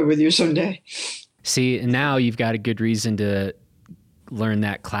go into it with you someday. See, and now you've got a good reason to learn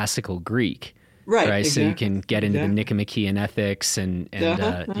that classical Greek, right? Exactly. So you can get into the Nicomachean ethics and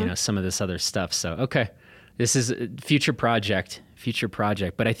some of this other stuff. So okay, this is a future project.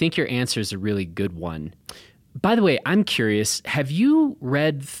 But I think your answer is a really good one. By the way, I'm curious, have you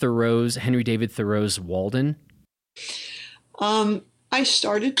read Henry David Thoreau's Walden? I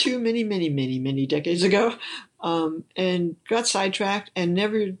started to many decades ago, and got sidetracked and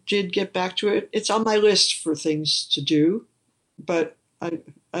never did get back to it. It's on my list for things to do, but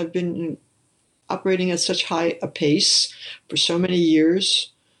I've been operating at such high a pace for so many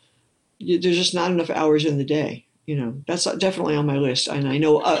years. There's just not enough hours in the day. That's definitely on my list, and I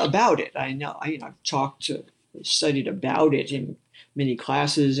know about it. I've studied about it in many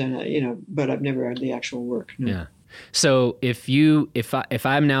classes, and but I've never had the actual work. No. Yeah. So if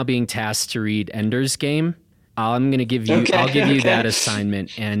I'm now being tasked to read Ender's Game, I'm going to give you I'll give you that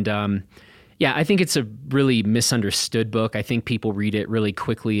assignment. And I think it's a really misunderstood book. I think people read it really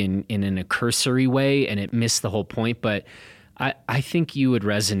quickly in a cursory way, and it missed the whole point. But I think you would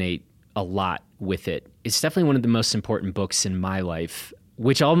resonate a lot with it. It's definitely one of the most important books in my life,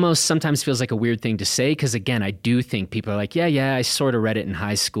 which almost sometimes feels like a weird thing to say, because again, I do think people are like, yeah, I sort of read it in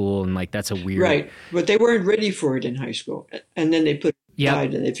high school, and like that's a weird... Right, but they weren't ready for it in high school, and then they put it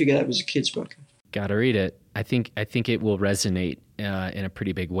aside, and they figured that was a kid's book. Gotta read it. I think it will resonate in a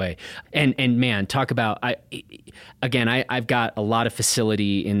pretty big way. And man, talk about... I've got a lot of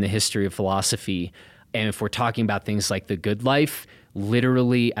facility in the history of philosophy, and if we're talking about things like The Good Life,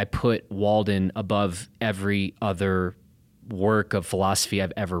 literally I put Walden above every other work of philosophy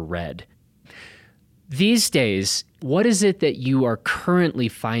I've ever read. These days, what is it that you are currently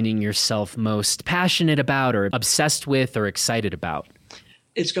finding yourself most passionate about or obsessed with or excited about?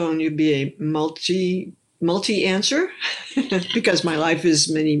 It's going to be a multi answer because my life is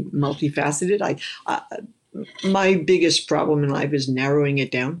multifaceted. My biggest problem in life is narrowing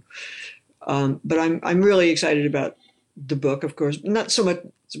it down. But I'm really excited about the book, of course, not so much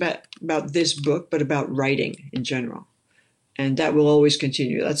about this book, but about writing in general. And that will always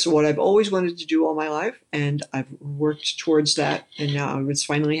continue. That's what I've always wanted to do all my life. And I've worked towards that. And now it's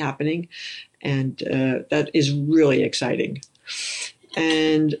finally happening. And that is really exciting.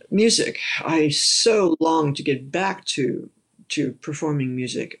 And music. I so long to get back to performing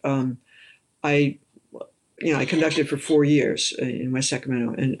music. I conducted for 4 years in West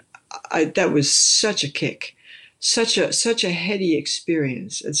Sacramento. And that was such a kick. Such a heady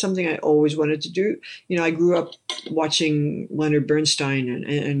experience. It's something I always wanted to do. I grew up watching Leonard Bernstein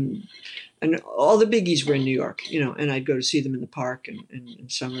and all the biggies were in New York, and I'd go to see them in the park and in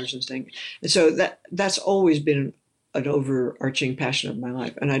summers and things. And so that's always been an overarching passion of my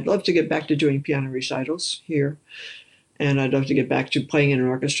life. And I'd love to get back to doing piano recitals here. And I'd love to get back to playing in an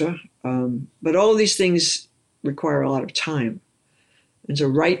orchestra. But all of these things require a lot of time. And so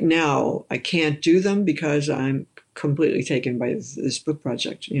right now, I can't do them because I'm completely taken by this book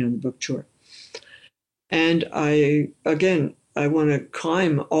project, the book tour. And I want to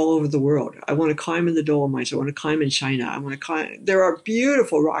climb all over the world. I want to climb in the Dolomites. I want to climb in China. I want to climb. There are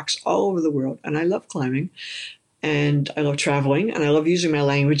beautiful rocks all over the world, and I love climbing. And I love traveling, and I love using my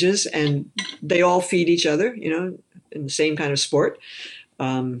languages, and they all feed each other, in the same kind of sport.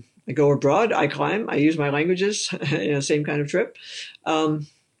 I go abroad, I climb, I use my languages, same kind of trip.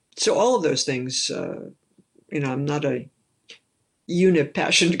 So all of those things, I'm not a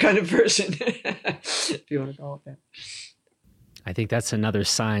unipassioned kind of person, if you want to call it that. I think that's another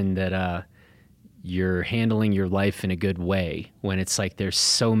sign that you're handling your life in a good way, when it's like there's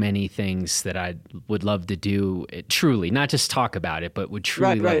so many things that I would love to do, truly, not just talk about it, but would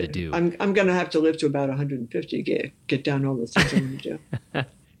truly love to do. I'm going to have to live to about 150 to get down all the things I'm going to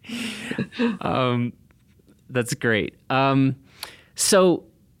do. That's great. So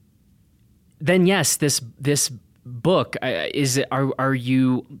then, yes, this book are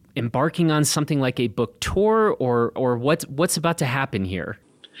you embarking on something like a book tour, or what's about to happen here?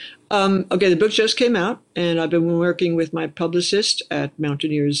 Okay, the book just came out, and I've been working with my publicist at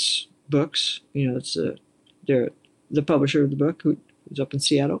Mountaineers Books. They're the publisher of the book, who's up in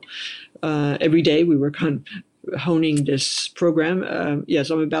Seattle. Every day we work on honing this program. Yes,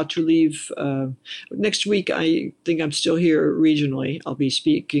 I'm about to leave next week. I think I'm still here regionally. I'll be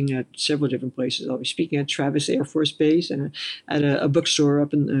speaking at several different places. I'll be speaking at Travis Air Force Base and at a bookstore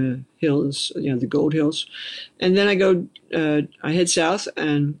up in the hills, the Gold Hills. And then I head south,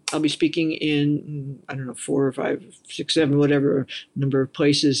 and I'll be speaking in, 4 or 5, 6, 7, whatever number of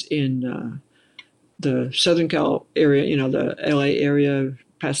places in the Southern Cal area, the LA area,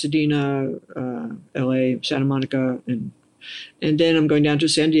 Pasadena, LA, Santa Monica, and then I'm going down to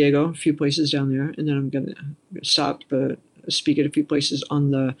San Diego, a few places down there, and then I'm going to stop, speak at a few places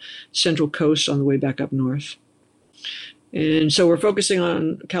on the Central Coast on the way back up north. And so we're focusing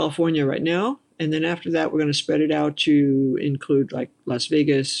on California right now, and then after that, we're going to spread it out to include like Las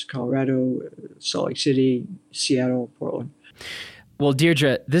Vegas, Colorado, Salt Lake City, Seattle, Portland. Well,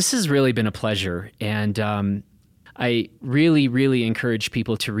 Deirdre, this has really been a pleasure, and I really, really encourage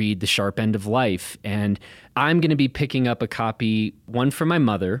people to read The Sharp End of Life. And I'm going to be picking up a copy, one for my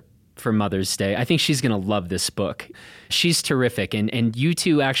mother for Mother's Day. I think she's going to love this book. She's terrific. And you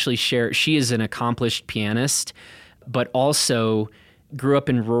two actually share, she is an accomplished pianist, but also grew up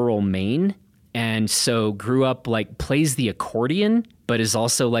in rural Maine. And so grew up plays the accordion, but is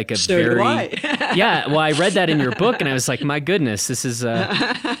also like a do I. Yeah. Well, I read that in your book, and I was like, my goodness, this is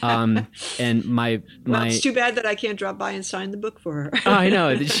and my. Well, it's too bad that I can't drop by and sign the book for her. Oh, I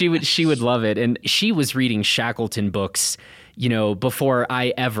know she would love it, and she was reading Shackleton books, before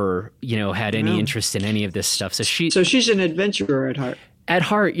I ever had any interest in any of this stuff. So she's an adventurer at heart. At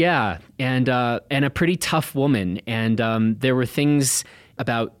heart, yeah, and a pretty tough woman, and there were things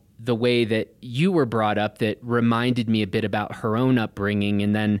about the way that you were brought up that reminded me a bit about her own upbringing,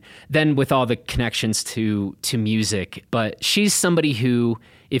 and then with all the connections to music. But she's somebody who,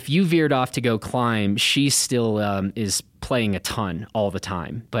 if you veered off to go climb, she still is playing a ton all the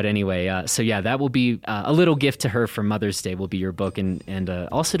time. But anyway, so yeah, that will be a little gift to her for Mother's Day will be your book, and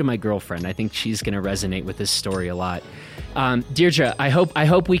also to my girlfriend. I think she's going to resonate with this story a lot. Deirdre, I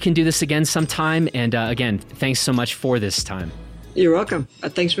hope we can do this again sometime. And again, thanks so much for this time. You're welcome.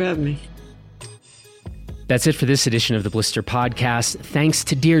 Thanks for having me. That's it for this edition of the Blister Podcast. Thanks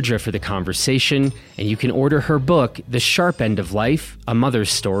to Deirdre for the conversation, and you can order her book, The Sharp End of Life, A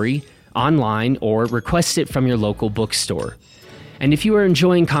Mother's Story, online or request it from your local bookstore. And if you are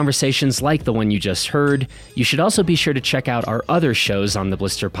enjoying conversations like the one you just heard, you should also be sure to check out our other shows on the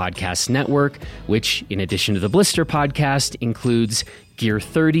Blister Podcast Network, which, in addition to the Blister Podcast, includes Gear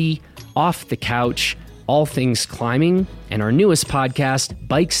 30, Off the Couch, All Things Climbing, and our newest podcast,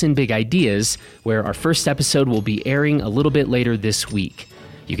 Bikes and Big Ideas, where our first episode will be airing a little bit later this week.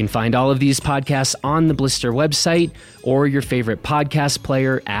 You can find all of these podcasts on the Blister website or your favorite podcast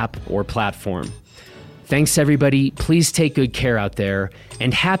player, app, or platform. Thanks, everybody. Please take good care out there,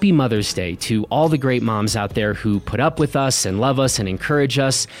 and happy Mother's Day to all the great moms out there who put up with us and love us and encourage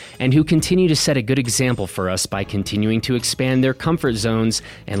us, and who continue to set a good example for us by continuing to expand their comfort zones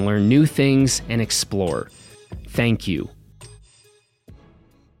and learn new things and explore. Thank you.